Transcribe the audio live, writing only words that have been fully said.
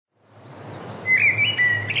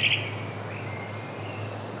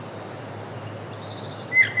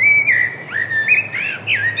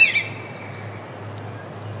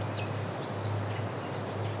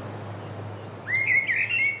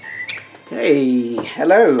Okay,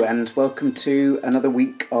 hello and welcome to another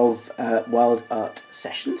week of Wild Art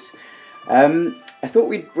Sessions. I thought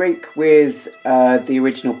we'd break with the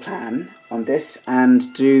original plan on this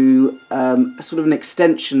and do a sort of an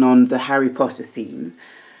extension on the Harry Potter theme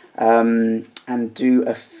and do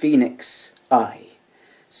a phoenix eye.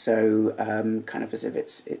 So kind of as if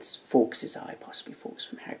it's Fawkes's eye, possibly Fawkes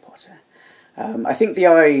from Harry Potter. I think the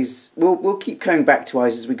eyes, we'll keep coming back to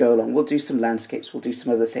eyes as we go along. We'll do some landscapes, we'll do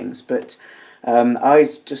some other things, but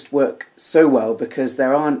eyes just work so well because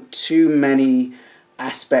there aren't too many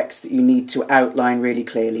aspects that you need to outline really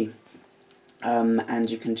clearly.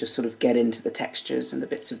 And you can just sort of get into the textures and the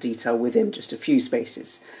bits of detail within just a few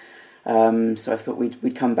spaces. So I thought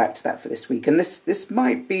we'd come back to that for this week. And this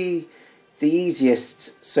might be the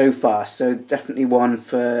easiest so far, so definitely one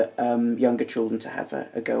for younger children to have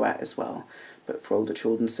a go at as well. But for older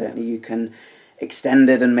children, certainly you can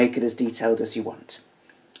extend it and make it as detailed as you want.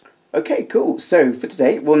 Okay, cool. So for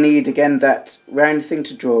today, we'll need, again, that round thing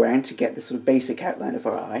to draw around to get the sort of basic outline of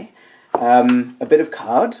our eye. A bit of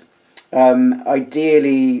card,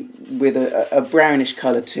 ideally with a brownish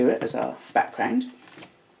colour to it as our background.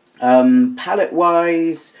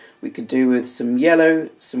 Palette-wise, we could do with some yellow,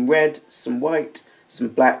 some red, some white, some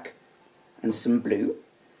black, and some blue.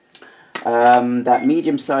 That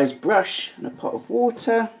medium-sized brush and a pot of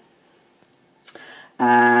water.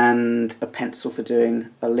 And a pencil for doing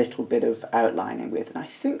a little bit of outlining with. And I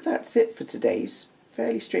think that's it for today's.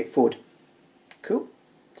 Fairly straightforward. Cool.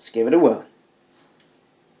 Let's give it a whirl.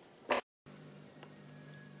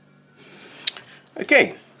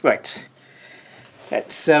 Okay, right.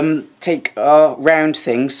 Let's take our round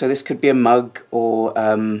thing, so this could be a mug or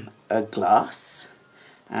a glass,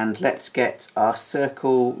 and let's get our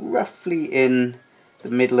circle roughly in the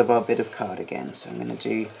middle of our bit of card again. So I'm going to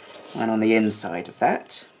do one on the inside of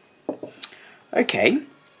that. Okay,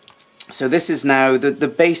 so this is now the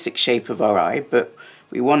basic shape of our eye, but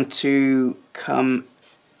we want to come,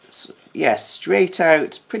 yeah, straight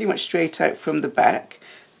out, pretty much straight out from the back.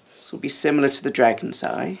 This will be similar to the dragon's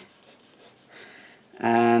eye.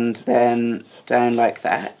 And then down like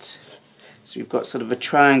that. So we've got sort of a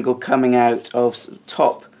triangle coming out of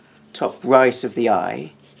top right of the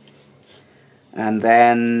eye. And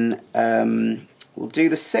then we'll do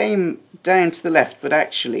the same down to the left, but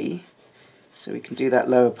actually, so we can do that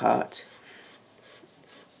lower part.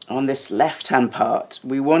 On this left-hand part,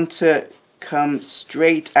 we want to come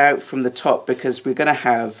straight out from the top because we're going to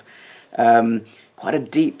have quite a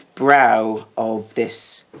deep brow of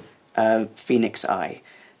this phoenix eye.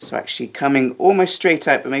 So actually coming almost straight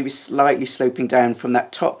out, but maybe slightly sloping down from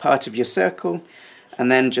that top part of your circle,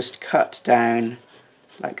 and then just cut down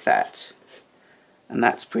like that. And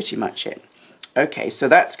that's pretty much it. Okay, so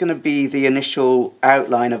that's going to be the initial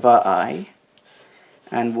outline of our eye,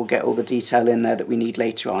 and we'll get all the detail in there that we need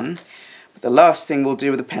later on. But the last thing we'll do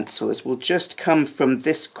with the pencil is we'll just come from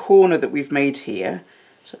this corner that we've made here,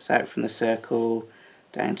 so it's out from the circle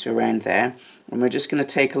down to around there, and we're just going to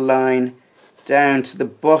take a line down to the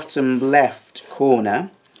bottom left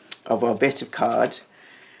corner of our bit of card,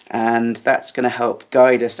 and that's going to help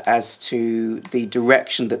guide us as to the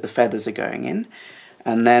direction that the feathers are going in.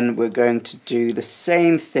 And then we're going to do the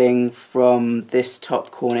same thing from this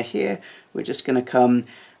top corner here. We're just going to come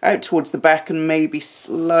out towards the back and maybe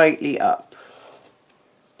slightly up,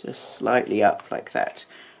 just slightly up like that.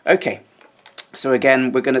 Okay. So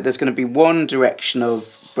again, there's going to be one direction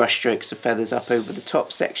of brush strokes of feathers up over the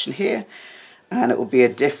top section here, and it will be a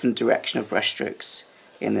different direction of brush strokes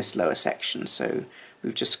in this lower section. So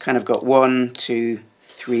we've just kind of got 1, 2,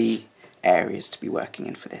 3 areas to be working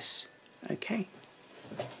in for this. Okay.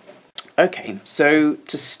 Okay, so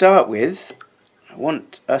to start with, I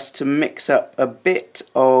want us to mix up a bit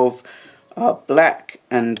of our black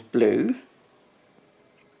and blue.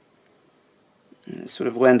 It sort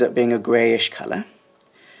of will end up being a greyish colour.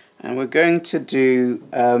 And we're going to do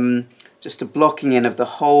just a blocking in of the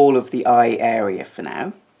whole of the eye area for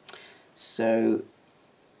now. So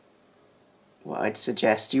what I'd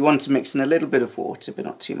suggest, you want to mix in a little bit of water, but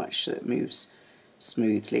not too much so it moves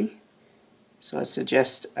smoothly. So I'd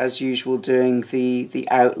suggest, as usual, doing the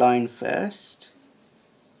outline first.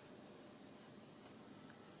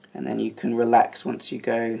 And then you can relax once you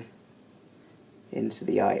go into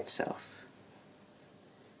the eye itself.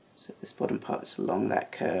 So this bottom part's along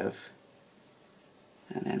that curve,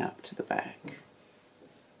 and then up to the back.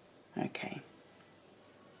 Okay.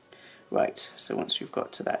 Right, so once we've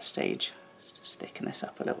got to that stage, let's just thicken this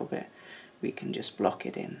up a little bit, we can just block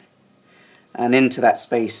it in. And into that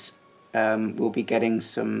space, we'll be getting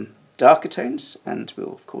some darker tones, and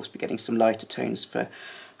we'll of course be getting some lighter tones for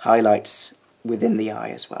highlights within the eye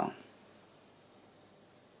as well.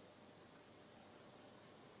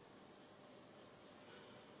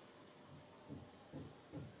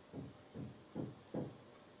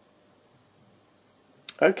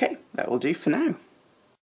 Okay, that will do for now.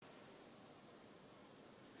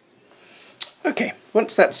 Okay,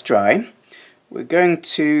 once that's dry, we're going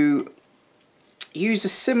to use a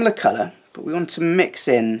similar colour, but we want to mix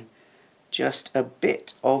in just a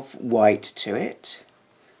bit of white to it.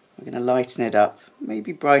 We're going to lighten it up,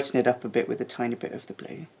 maybe brighten it up a bit with a tiny bit of the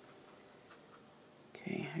blue.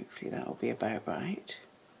 Okay, hopefully that will be about right.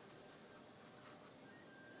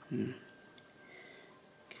 Okay.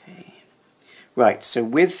 Right, so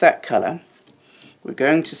with that colour, we're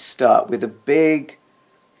going to start with a big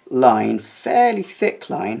line, fairly thick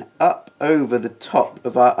line, up over the top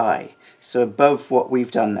of our eye. So above what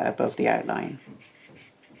we've done there, above the outline.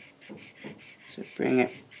 So bring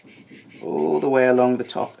it all the way along the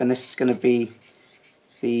top, and this is going to be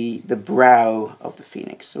the brow of the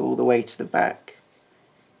phoenix, so all the way to the back,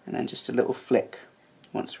 and then just a little flick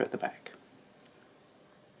once we're at the back.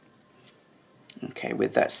 Okay,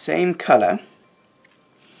 with that same colour,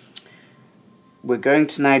 we're going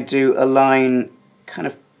to now do a line kind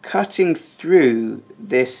of cutting through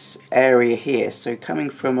this area here, so coming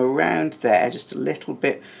from around there, just a little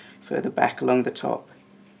bit further back along the top,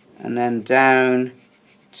 and then down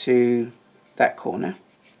to that corner.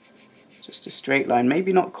 Just a straight line,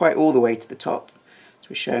 maybe not quite all the way to the top, so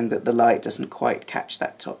we're showing that the light doesn't quite catch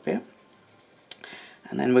that top here.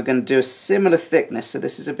 And then we're going to do a similar thickness, so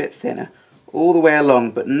this is a bit thinner, all the way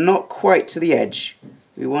along, but not quite to the edge.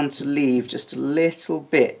 We want to leave just a little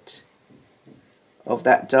bit of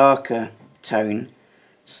that darker tone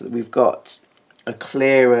so that we've got a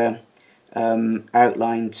clearer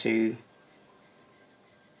outline to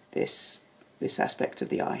this aspect of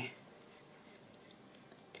the eye.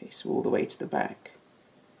 Okay, so all the way to the back,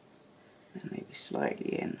 and maybe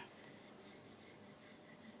slightly in.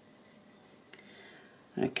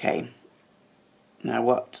 Okay, now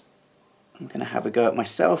what I'm going to have a go at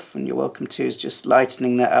myself, and you're welcome to, is just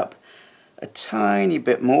lightening that up a tiny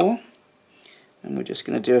bit more. And we're just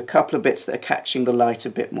going to do a couple of bits that are catching the light a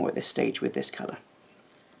bit more at this stage with this colour.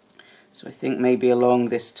 So I think maybe along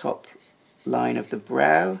this top line of the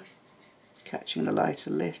brow, it's catching the light a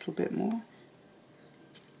little bit more.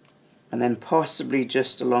 And then possibly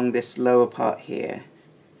just along this lower part here,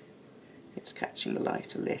 it's catching the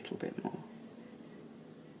light a little bit more.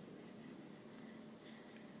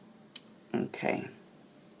 Okay,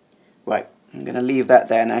 right, I'm going to leave that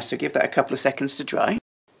there now, so give that a couple of seconds to dry.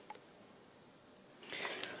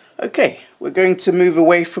 Okay, we're going to move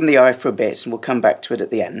away from the eye for a bit, and we'll come back to it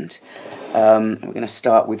at the end. We're going to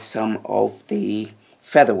start with some of the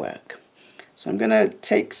feather work. So I'm going to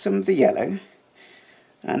take some of the yellow,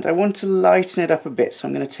 and I want to lighten it up a bit, so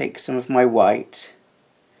I'm going to take some of my white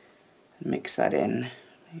and mix that in,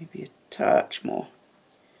 maybe a touch more.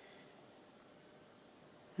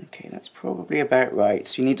 Okay, that's probably about right.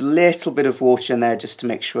 So you need a little bit of water in there just to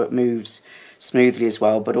make sure it moves smoothly as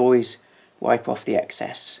well, but always wipe off the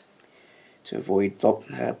excess to avoid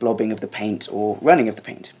blobbing of the paint or running of the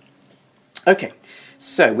paint. Okay,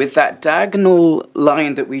 so with that diagonal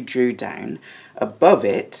line that we drew down, above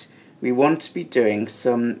it we want to be doing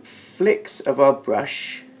some flicks of our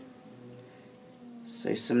brush,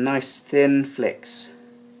 so some nice thin flicks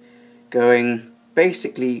going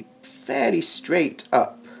basically fairly straight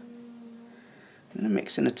up. I'm going to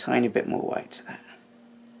mix in a tiny bit more white to that,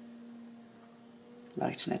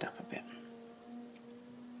 lighten it up a bit.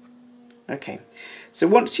 Okay, so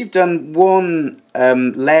once you've done one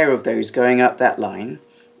layer of those going up that line,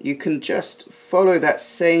 you can just follow that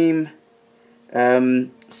same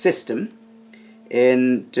system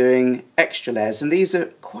in doing extra layers, and these are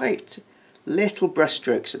quite little brush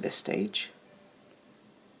strokes at this stage.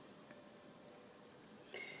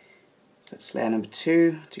 So that's layer number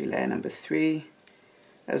 2, do layer number 3.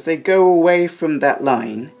 As they go away from that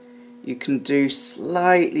line, you can do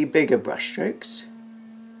slightly bigger brush strokes.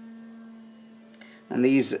 And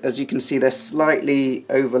these, as you can see, they're slightly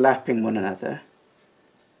overlapping one another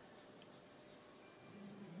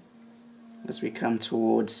as we come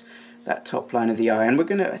towards that top line of the eye. And we're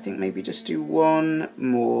going to, I think, maybe just do one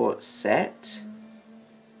more set.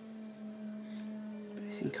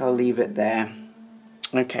 I think I'll leave it there.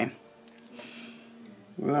 Okay.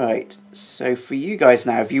 Right, so for you guys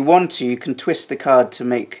now, if you want to, you can twist the card to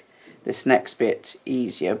make this next bit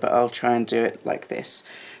easier, but I'll try and do it like this.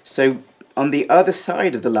 So on the other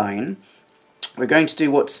side of the line, we're going to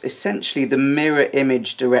do what's essentially the mirror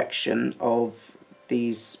image direction of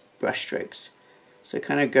these brush strokes. So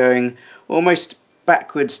kind of going almost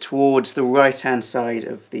backwards towards the right hand side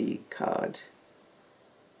of the card.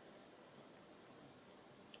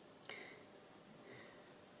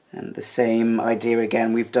 And the same idea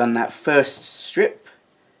again, we've done that first strip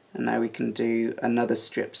And now we can do another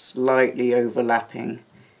strip slightly overlapping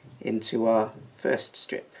into our first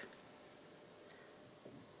strip.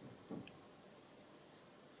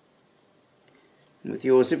 And with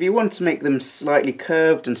yours, if you want to make them slightly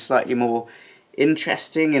curved and slightly more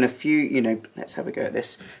interesting in a few, you know, let's have a go at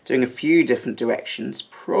this, doing a few different directions,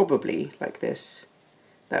 probably like this,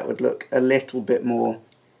 that would look a little bit more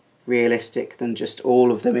realistic than just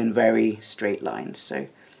all of them in very straight lines. So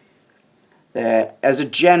there, as a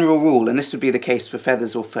general rule, and this would be the case for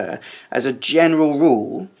feathers or fur, as a general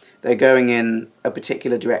rule they're going in a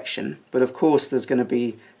particular direction, but of course there's going to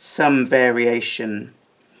be some variation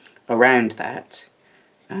around that,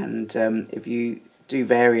 and if you do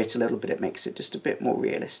vary it a little bit, it makes it just a bit more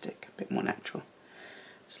realistic, a bit more natural.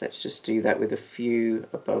 So let's just do that with a few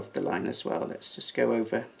above the line as well. Let's just go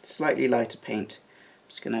over slightly lighter paint. I'm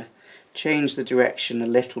just going to change the direction a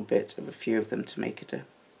little bit of a few of them to make it a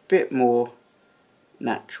bit more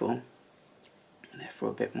natural and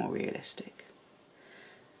therefore a bit more realistic.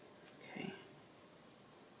 Okay.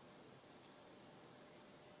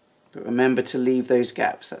 But remember to leave those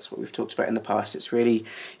gaps. That's what we've talked about in the past. It's really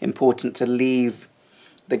important to leave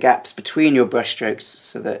the gaps between your brush strokes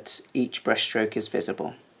so that each brush stroke is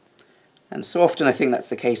visible. And so often I think that's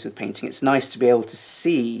the case with painting. It's nice to be able to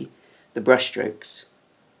see the brush strokes.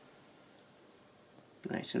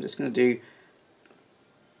 Right, I'm just going to do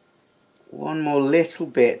one more little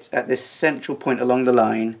bit at this central point along the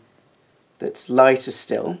line that's lighter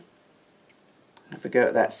still. Have a go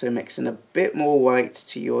at that, so mix in a bit more white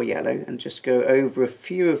to your yellow and just go over a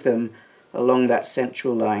few of them along that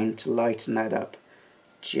central line to lighten that up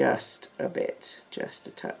just a bit, just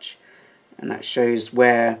a touch. And that shows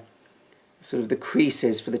where sort of the crease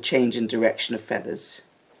is for the change in direction of feathers,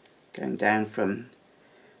 going down from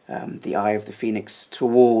the eye of the phoenix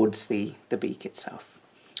towards the beak itself.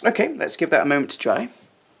 Okay, let's give that a moment to dry.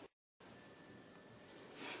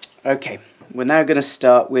 Okay, we're now going to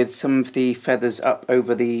start with some of the feathers up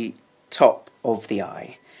over the top of the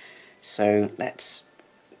eye. So let's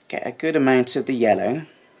get a good amount of the yellow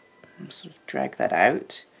and sort of drag that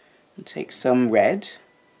out and take some red.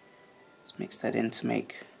 Let's mix that in to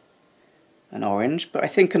make an orange, but I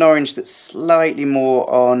think an orange that's slightly more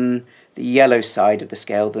on the yellow side of the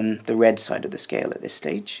scale than the red side of the scale at this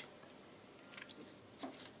stage.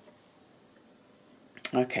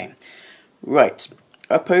 Okay, right.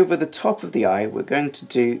 Up over the top of the eye, we're going to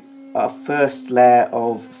do our first layer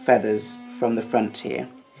of feathers from the front here.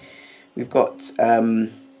 We've got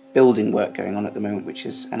building work going on at the moment, which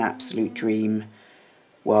is an absolute dream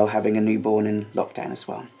while having a newborn in lockdown as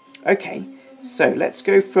well. Okay, so let's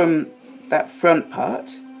go from that front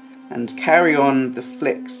part and carry on the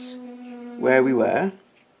flicks where we were.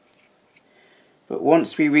 But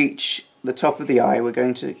once we reach the top of the eye, we're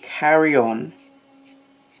going to carry on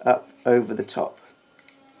up over the top.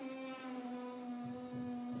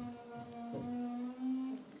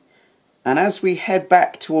 And as we head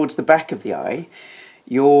back towards the back of the eye,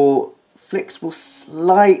 your flicks will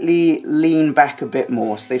slightly lean back a bit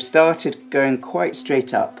more. So they've started going quite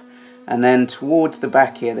straight up, and then towards the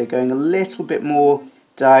back here they're going a little bit more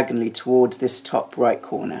diagonally towards this top right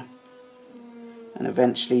corner, and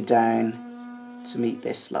eventually down to meet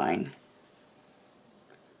this line.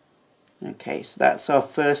 Okay, so that's our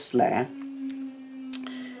first layer.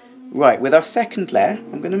 Right, with our second layer,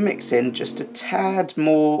 I'm going to mix in just a tad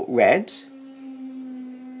more red.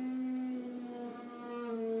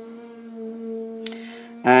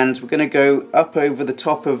 And we're going to go up over the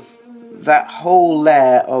top of that whole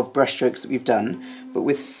layer of brush strokes that we've done, but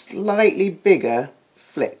with slightly bigger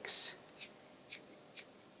flicks.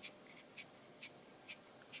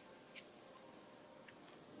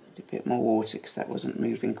 A bit more water because that wasn't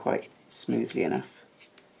moving quite smoothly enough.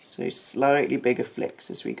 So slightly bigger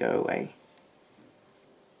flicks as we go away.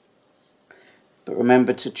 But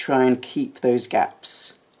remember to try and keep those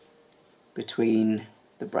gaps between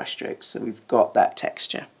the brush strokes so we've got that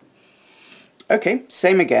texture. Okay,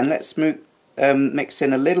 same again. Let's mix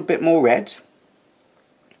in a little bit more red.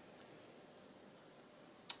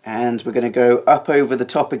 And we're going to go up over the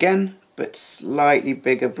top again, but slightly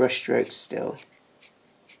bigger brush strokes still.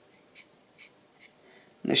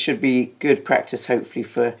 This should be good practice, hopefully,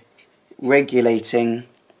 for regulating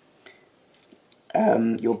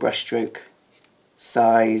your brushstroke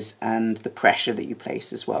size and the pressure that you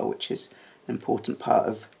place as well, which is an important part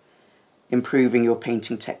of improving your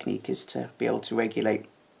painting technique, is to be able to regulate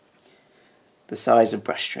the size of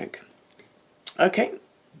brushstroke. Okay,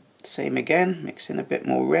 same again, mix in a bit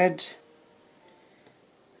more red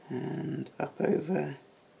and up over.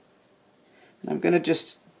 And I'm going to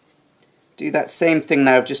just do that same thing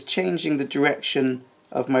now of just changing the direction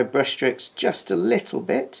of my brush strokes just a little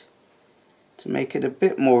bit to make it a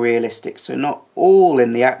bit more realistic, so not all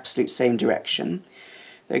in the absolute same direction.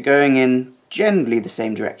 They're going in generally the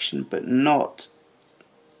same direction, but not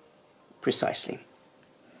precisely.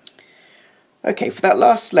 Okay, for that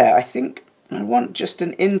last layer, I think I want just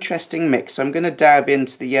an interesting mix. So I'm going to dab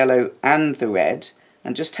into the yellow and the red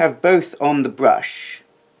and just have both on the brush,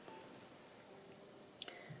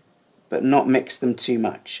 but not mix them too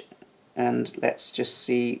much. And let's just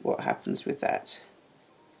see what happens with that.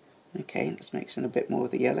 Okay, let's mix in a bit more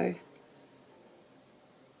of the yellow.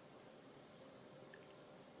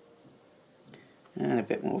 And a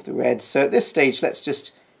bit more of the red. So at this stage, let's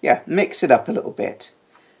just, mix it up a little bit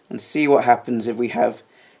and see what happens if we have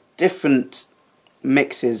different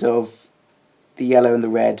mixes of the yellow and the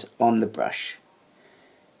red on the brush.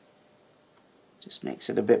 Just makes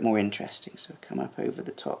it a bit more interesting. So come up over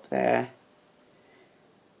the top there.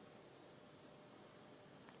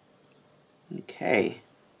 Okay.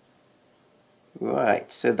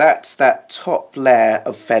 Right, so that's that top layer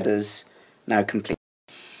of feathers now complete.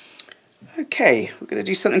 Okay, we're going to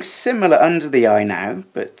do something similar under the eye now,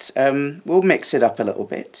 but we'll mix it up a little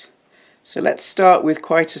bit. So let's start with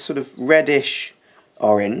quite a sort of reddish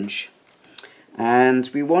orange, and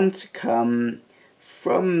we want to come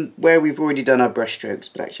from where we've already done our brush strokes,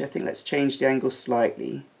 but actually I think let's change the angle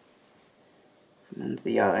slightly from under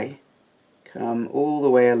the eye, come all the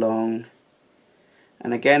way along,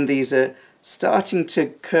 and again these are starting to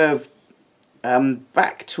curve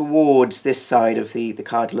back towards this side of the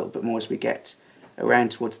card a little bit more as we get around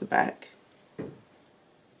towards the back.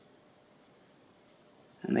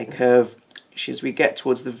 And they curve, as we get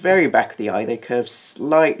towards the very back of the eye, they curve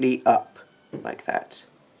slightly up like that.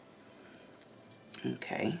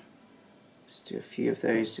 Okay, just do a few of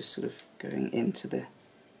those, just sort of going into the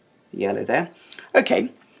yellow there.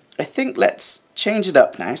 Okay, I think let's change it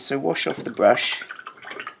up now, so wash off the brush.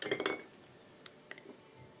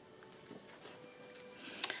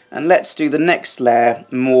 And let's do the next layer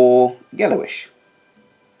more yellowish.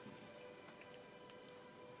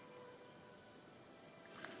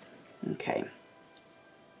 Okay,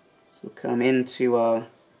 so we'll come into our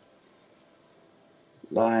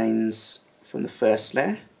lines from the first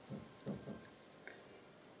layer,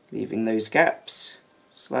 leaving those gaps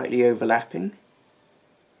slightly overlapping,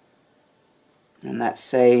 and that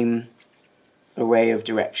same array of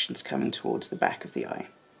directions coming towards the back of the eye.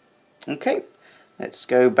 Okay. Let's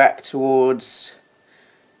go back towards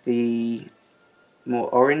the more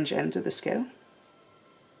orange end of the scale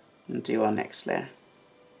and do our next layer.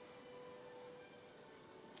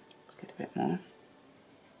 Let's get a bit more.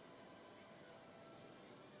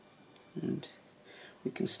 And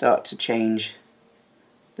we can start to change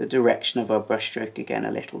the direction of our brush stroke again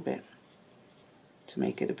a little bit to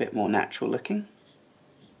make it a bit more natural looking.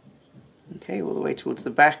 Okay, all the way towards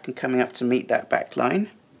the back and coming up to meet that back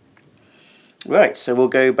line. Right, so we'll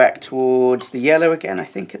go back towards the yellow again, I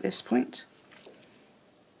think, at this point.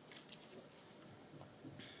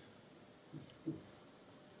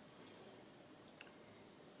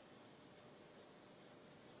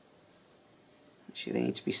 Actually, they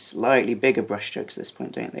need to be slightly bigger brush strokes at this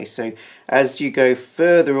point, don't they? So as you go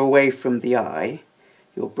further away from the eye,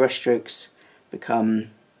 your brush strokes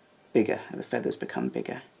become bigger, and the feathers become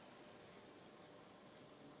bigger.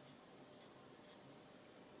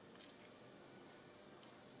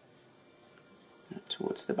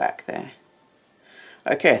 Towards the back there.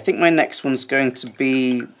 Okay, I think my next one's going to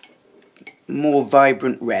be more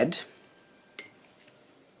vibrant red.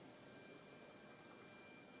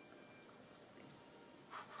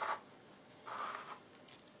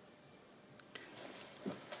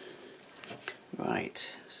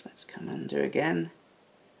 Right, so let's come under again.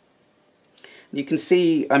 You can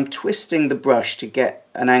see I'm twisting the brush to get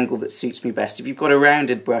an angle that suits me best. If you've got a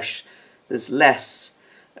rounded brush, there's less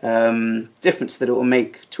difference that it will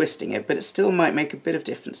make twisting it, but it still might make a bit of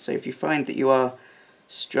difference. So if you find that you are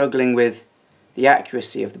struggling with the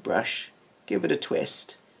accuracy of the brush, give it a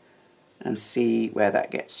twist and see where that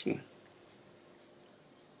gets you.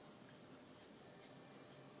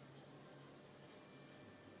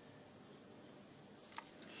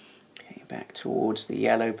 Okay, back towards the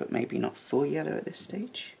yellow, but maybe not full yellow at this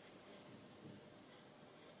stage.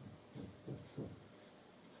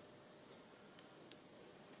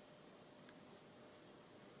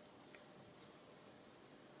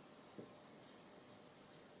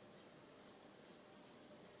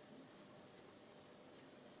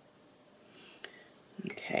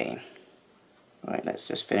 Okay, right, let's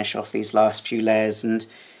just finish off these last few layers, and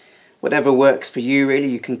whatever works for you really,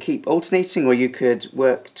 you can keep alternating, or you could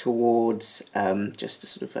work towards just a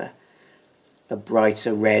sort of a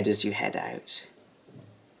brighter red as you head out.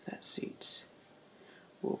 That suits.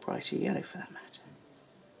 Or brighter yellow for that matter.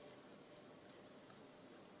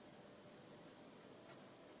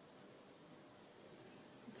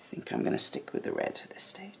 I think I'm going to stick with the red at this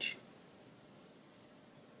stage.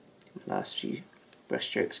 The last few brush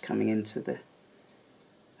strokes coming into that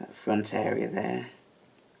front area there.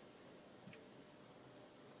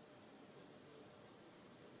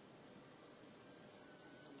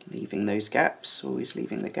 Leaving those gaps, always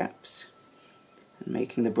leaving the gaps, and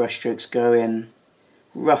making the brush strokes go in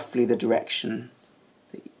roughly the direction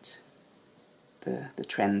that the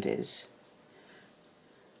trend is.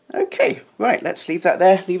 Okay, right, let's leave that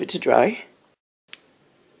there, leave it to dry.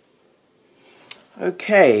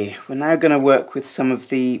 Okay, we're now going to work with some of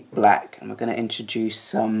the black, and we're going to introduce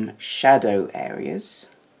some shadow areas.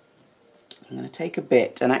 I'm going to take a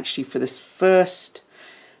bit, and actually for this first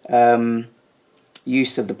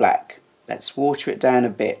use of the black, let's water it down a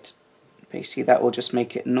bit. Basically that will just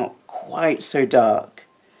make it not quite so dark.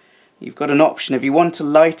 You've got an option if you want to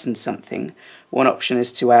lighten something. One option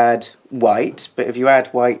is to add white, but if you add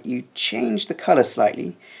white you change the colour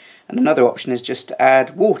slightly, and another option is just to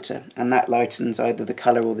add water, and that lightens either the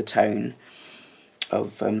colour or the tone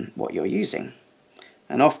of what you're using.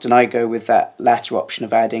 And often I go with that latter option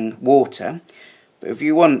of adding water, but if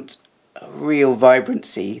you want a real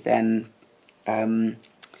vibrancy then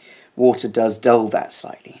water does dull that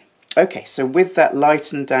slightly. Okay, so with that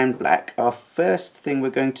lightened down black, our first thing we're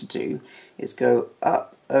going to do is go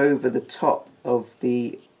up over the top of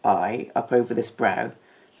the eye, up over this brow,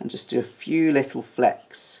 and just do a few little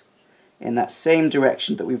flecks in that same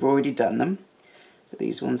direction that we've already done them. But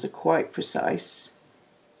these ones are quite precise.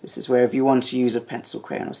 This is where if you want to use a pencil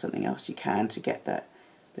crayon or something else you can to get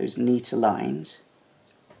those neater lines.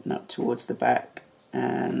 And up towards the back,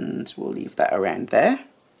 and we'll leave that around there.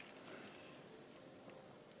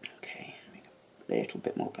 Okay, make a little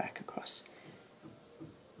bit more black across.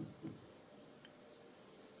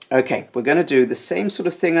 Okay, we're going to do the same sort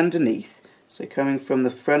of thing underneath. So coming from the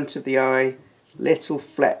front of the eye, little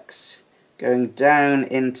flecks going down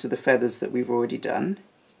into the feathers that we've already done.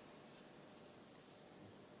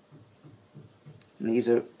 And these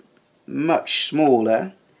are much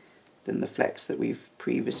smaller than the flecks that we've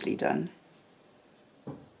previously done.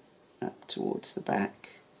 Up towards the back,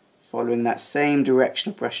 following that same direction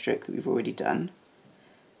of brush stroke that we've already done.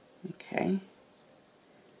 Okay,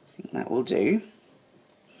 I think that will do.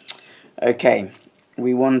 Okay,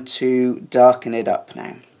 we want to darken it up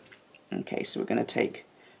now. Okay, so we're going to take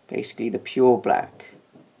basically the pure black.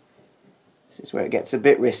 This is where it gets a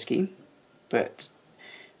bit risky, but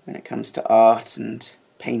when it comes to art and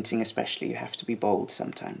painting especially, you have to be bold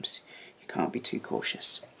sometimes. You can't be too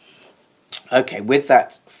cautious. Okay, with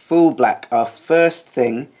that full black, our first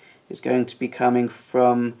thing is going to be coming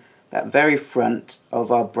from that very front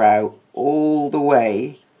of our brow all the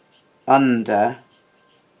way under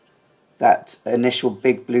that initial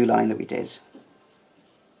big blue line that we did.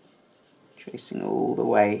 Tracing all the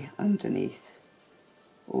way underneath,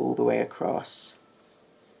 all the way across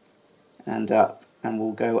and up, and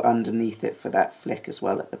we'll go underneath it for that flick as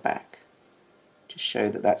well at the back. Just show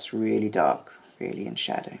that that's really dark, really in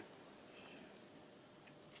shadow.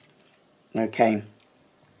 Okay,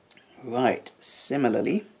 right,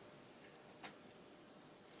 similarly,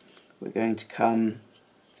 we're going to come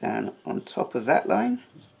down on top of that line,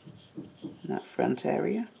 in that front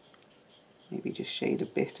area, maybe just shade a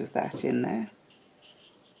bit of that in there.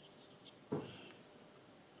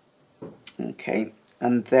 Okay,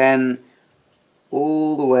 and then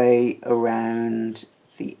all the way around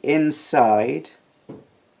the inside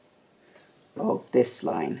of this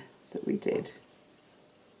line that we did.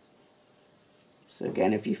 So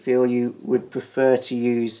again, if you feel you would prefer to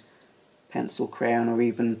use pencil, crayon, or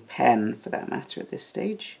even pen for that matter at this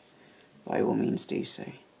stage, by all means do so.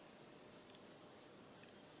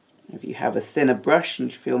 If you have a thinner brush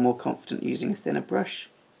and you feel more confident using a thinner brush,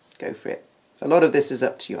 go for it. A lot of this is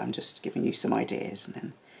up to you, I'm just giving you some ideas and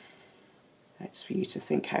then it's for you to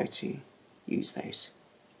think how to use those.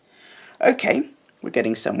 Okay, we're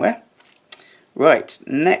getting somewhere. Right,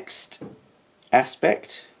 next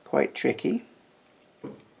aspect, quite tricky.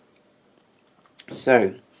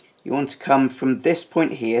 So you want to come from this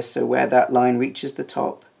point here, so where that line reaches the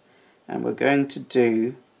top, and we're going to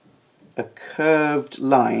do a curved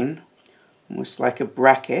line, almost like a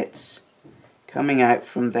bracket, coming out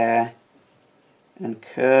from there and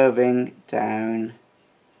curving down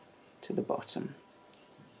to the bottom.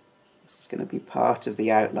 This is going to be part of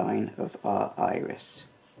the outline of our iris.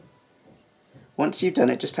 Once you've done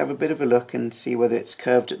it, just have a bit of a look and see whether it's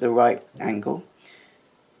curved at the right angle.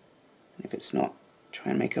 If it's not,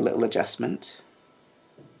 try and make a little adjustment.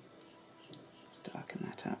 Let's darken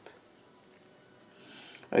that up.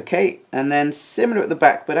 Okay, and then similar at the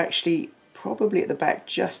back, but actually probably at the back,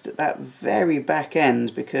 just at that very back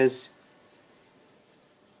end, because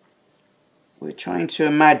we're trying to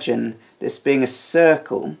imagine this being a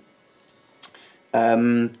circle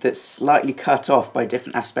that's slightly cut off by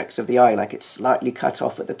different aspects of the eye, like it's slightly cut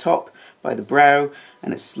off at the top by the brow,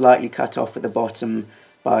 and it's slightly cut off at the bottom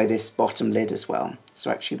by this bottom lid as well.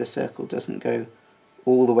 So actually the circle doesn't go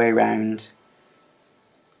all the way around.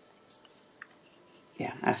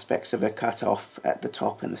 Yeah, aspects of it cut off at the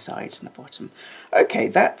top and the sides and the bottom.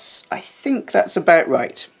 Okay, I think that's about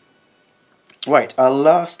right. Right, our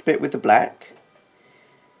last bit with the black.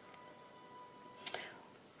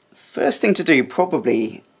 First thing to do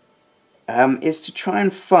probably is to try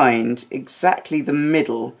and find exactly the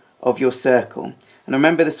middle of your circle. And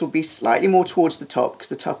remember, this will be slightly more towards the top because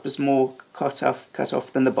the top is more cut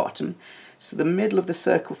off than the bottom. So the middle of the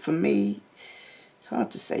circle for me, it's hard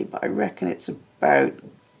to say, but I reckon it's about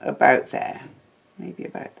there. Maybe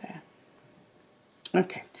about there.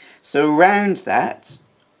 Okay, so around that,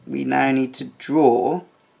 we now need to draw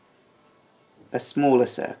a smaller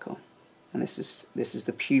circle. And this is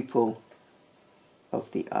the pupil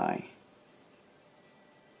of the eye.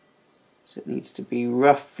 So it needs to be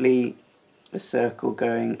roughly a circle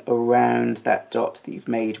going around that dot that you've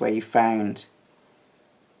made where you found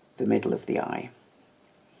the middle of the eye.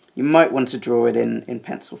 You might want to draw it in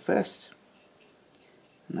pencil first,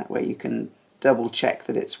 and that way you can double check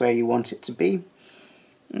that it's where you want it to be.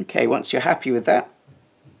 Okay, once you're happy with that,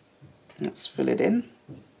 let's fill it in.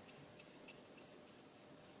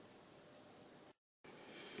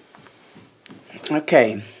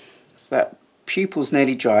 Okay, so that pupil's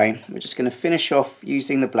nearly dry. We're just going to finish off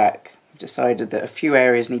using the black. I've decided that a few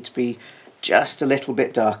areas need to be just a little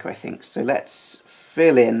bit darker, I think. So let's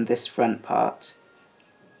fill in this front part.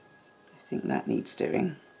 I think that needs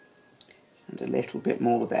doing. And a little bit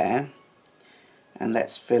more there. And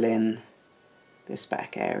let's fill in this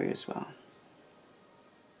back area as well.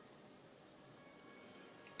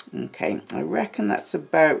 Okay, I reckon that's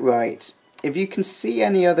about right. If you can see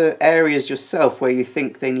any other areas yourself where you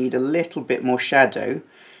think they need a little bit more shadow,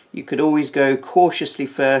 you could always go cautiously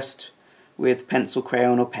first with pencil,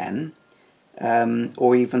 crayon or pen,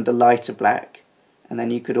 or even the lighter black, and then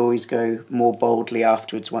you could always go more boldly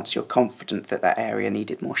afterwards once you're confident that that area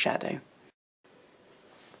needed more shadow.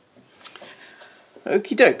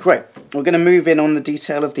 Okie doke, right, we're going to move in on the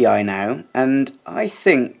detail of the eye now, and I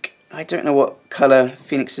don't know what colour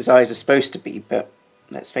Phoenix's eyes are supposed to be, but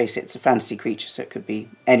let's face it, it's a fantasy creature, so it could be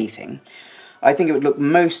anything. I think it would look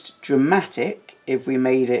most dramatic if we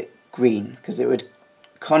made it green, because it would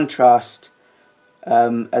contrast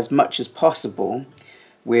as much as possible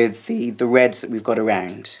with the reds that we've got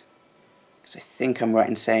around. Because I think I'm right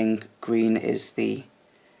in saying green is the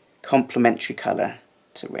complementary colour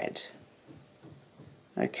to red.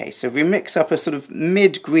 Okay, so if we mix up a sort of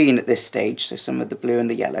mid-green at this stage, so some of the blue and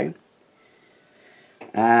the yellow,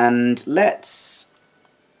 and let's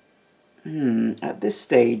at this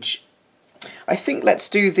stage, I think let's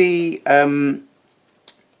do the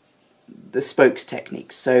spokes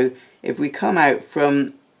technique. So if we come out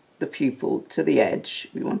from the pupil to the edge,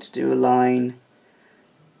 we want to do a line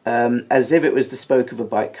as if it was the spoke of a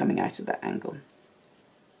bike coming out at that angle.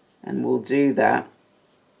 And we'll do that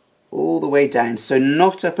all the way down, so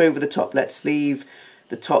not up over the top. Let's leave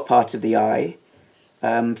the top part of the eye.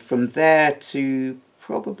 From there to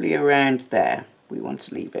probably around there, we want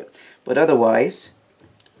to leave it. But otherwise,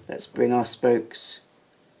 let's bring our spokes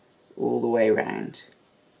all the way around.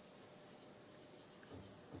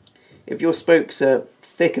 If your spokes are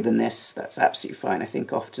thicker than this, that's absolutely fine. I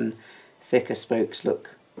think often thicker spokes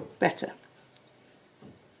look better.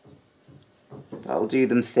 But I'll do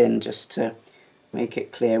them thin just to make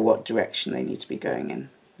it clear what direction they need to be going in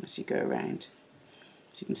as you go around.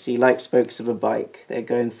 So you can see, like spokes of a bike, they're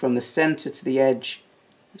going from the centre to the edge,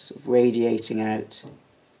 sort of radiating out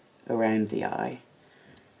around the eye.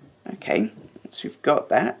 Okay, so we've got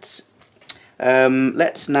that.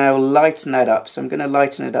 Let's now lighten that up. So I'm going to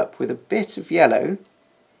lighten it up with a bit of yellow,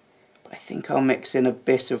 but I think I'll mix in a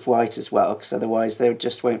bit of white as well, because otherwise there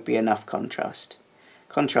just won't be enough contrast.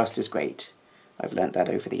 Contrast is great. I've learnt that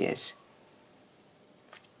over the years.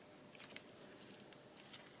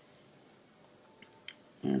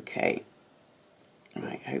 Okay,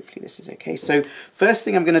 right, hopefully this is okay. So first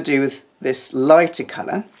thing I'm going to do with this lighter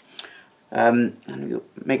colour, and you'll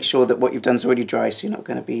make sure that what you've done is already dry, so you're not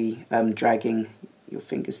going to be dragging your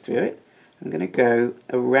fingers through it. I'm going to go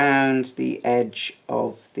around the edge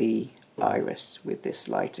of the iris with this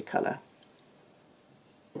lighter colour.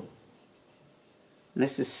 And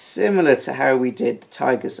this is similar to how we did the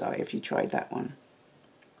tiger's eye, if you tried that one.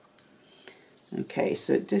 Okay,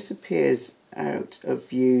 so it disappears out of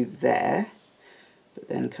view there, but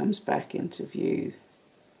then comes back into view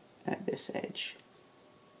at this edge.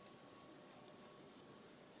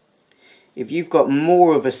 If you've got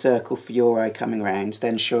more of a circle for your eye coming around,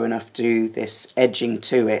 then sure enough do this edging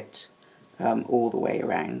to it all the way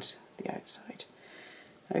around the outside.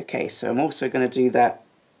 Okay, so I'm also going to do that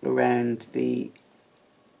around the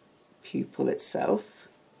pupil itself,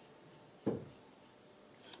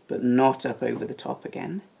 but not up over the top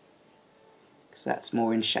again, because that's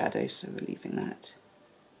more in shadow, so we're leaving that.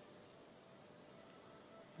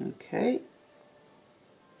 Okay.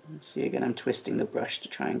 See, again, I'm twisting the brush to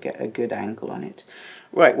try and get a good angle on it.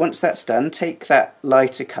 Right, once that's done, take that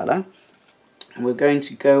lighter colour and we're going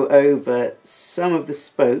to go over some of the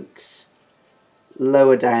spokes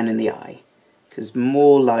lower down in the eye, because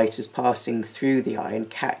more light is passing through the eye and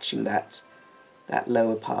catching that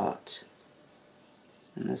lower part.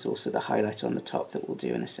 And there's also the highlight on the top that we'll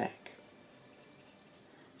do in a sec.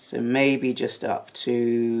 So maybe just up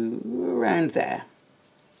to around there.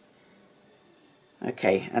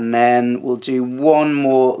 Okay, and then we'll do one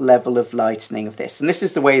more level of lightening of this. And this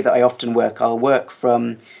is the way that I often work. I'll work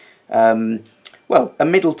from, well, a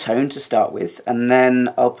middle tone to start with, and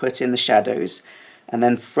then I'll put in the shadows. And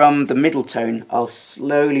then from the middle tone, I'll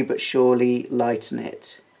slowly but surely lighten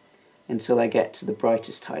it until I get to the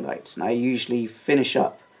brightest highlights. And I usually finish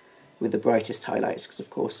up with the brightest highlights, because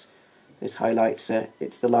of course those highlights are,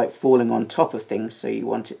 it's the light falling on top of things, so you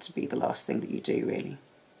want it to be the last thing that you do, really.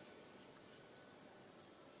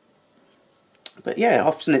 But yeah,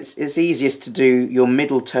 often it's easiest to do your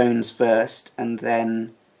middle tones first, and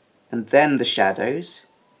then the shadows,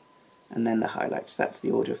 and then the highlights. That's the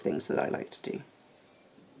order of things that I like to do.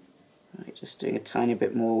 Right, just doing a tiny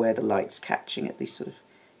bit more where the light's catching at these sort of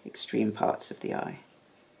extreme parts of the eye.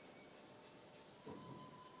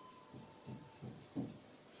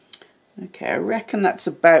 Okay, I reckon that's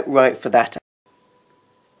about right for that.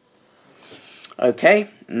 Okay,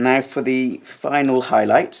 now for the final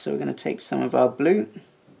highlight. So we're going to take some of our blue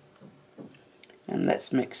and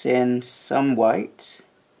let's mix in some white.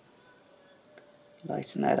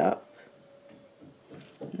 Lighten that up.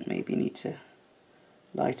 Maybe need to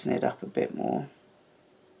lighten it up a bit more.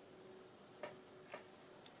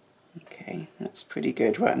 Okay, that's pretty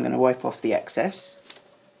good. Right, I'm going to wipe off the excess.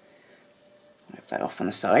 Wipe that off on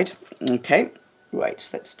the side. Okay, right,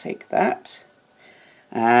 let's take that.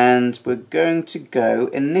 And we're going to go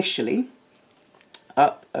initially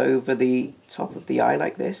up over the top of the eye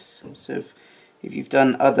like this. So if you've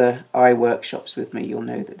done other eye workshops with me, you'll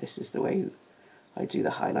know that this is the way I do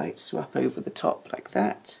the highlights. So up over the top like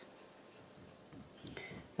that.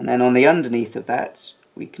 And then on the underneath of that,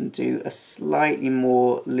 we can do a slightly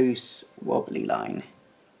more loose wobbly line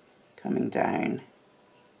coming down.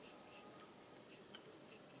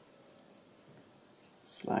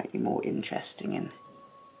 Slightly more interesting in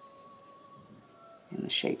the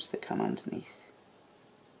shapes that come underneath.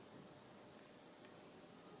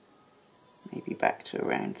 Maybe back to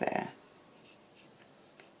around there.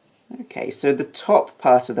 Okay, so the top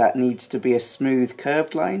part of that needs to be a smooth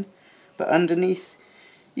curved line, but underneath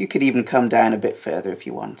you could even come down a bit further if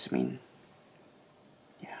you want. I mean,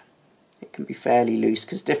 yeah, it can be fairly loose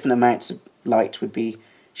because different amounts of light would be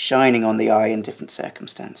shining on the eye in different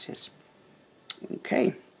circumstances.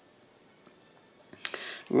 Okay.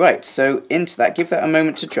 Right, so into that, give that a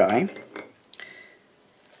moment to dry.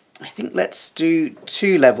 I think let's do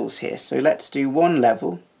two levels here. So let's do one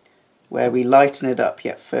level where we lighten it up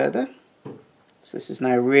yet further. So this is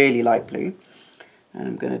now really light blue. And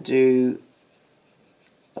I'm going to do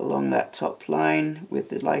along that top line with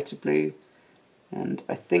the lighter blue. And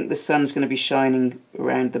I think the sun's going to be shining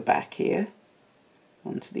around the back here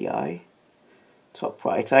onto the eye. Top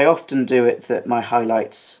right. I often do it that my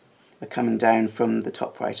highlights are coming down from the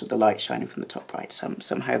top right, or the light shining from the top right.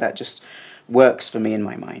 Somehow that just works for me in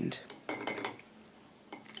my mind.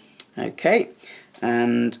 Okay,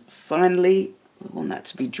 and finally, I want that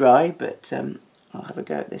to be dry, but I'll have a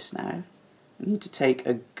go at this now. We need to take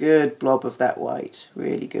a good blob of that white,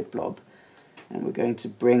 really good blob, and we're going to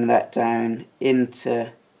bring that down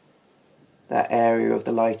into that area of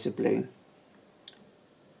the lighter blue.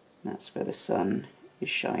 That's where the sun is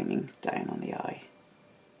shining down on the eye.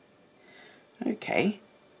 Okay,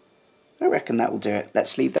 I reckon that will do it.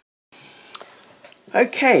 Let's leave that.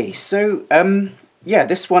 Okay, so yeah,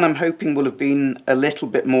 this one I'm hoping will have been a little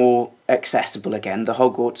bit more accessible again. The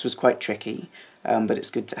Hogwarts was quite tricky, but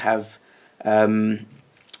it's good to have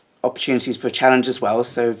opportunities for a challenge as well.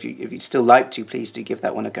 So if you'd still like to, please do give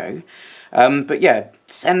that one a go. But yeah,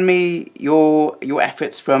 send me your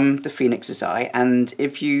efforts from the Phoenix's Eye, and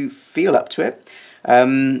if you feel up to it,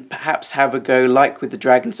 perhaps have a go, like with the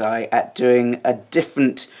Dragon's Eye, at doing a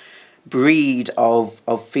different breed of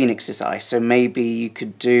Phoenix's Eye. So maybe you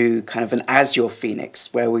could do kind of an Azure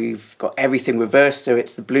Phoenix, where we've got everything reversed, so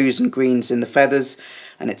it's the blues and greens in the feathers,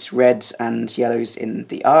 and it's reds and yellows in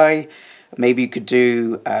the eye. Maybe you could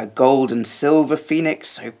do a gold and silver Phoenix,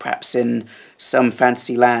 so perhaps in some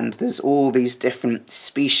fantasy land there's all these different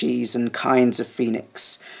species and kinds of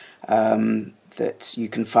Phoenix that you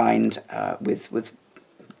can find with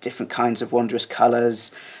different kinds of wondrous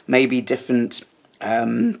colours, maybe different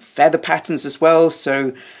feather patterns as well.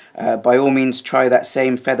 So by all means try that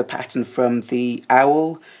same feather pattern from the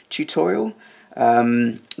owl tutorial,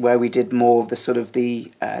 where we did more of the sort of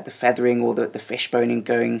the feathering or the fish boning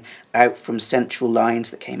going out from central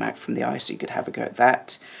lines that came out from the eye, so you could have a go at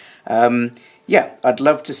that. Yeah, I'd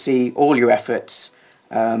love to see all your efforts,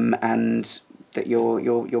 and that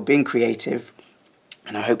you're being creative,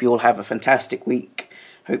 and I hope you all have a fantastic week.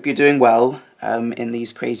 Hope you're doing well in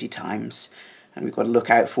these crazy times, and we've got to look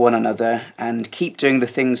out for one another and keep doing the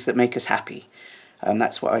things that make us happy.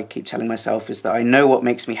 That's what I keep telling myself, is that I know what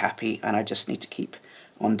makes me happy, and I just need to keep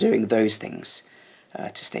on doing those things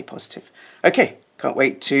to stay positive. Okay, can't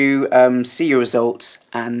wait to see your results,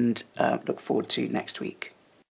 and look forward to next week.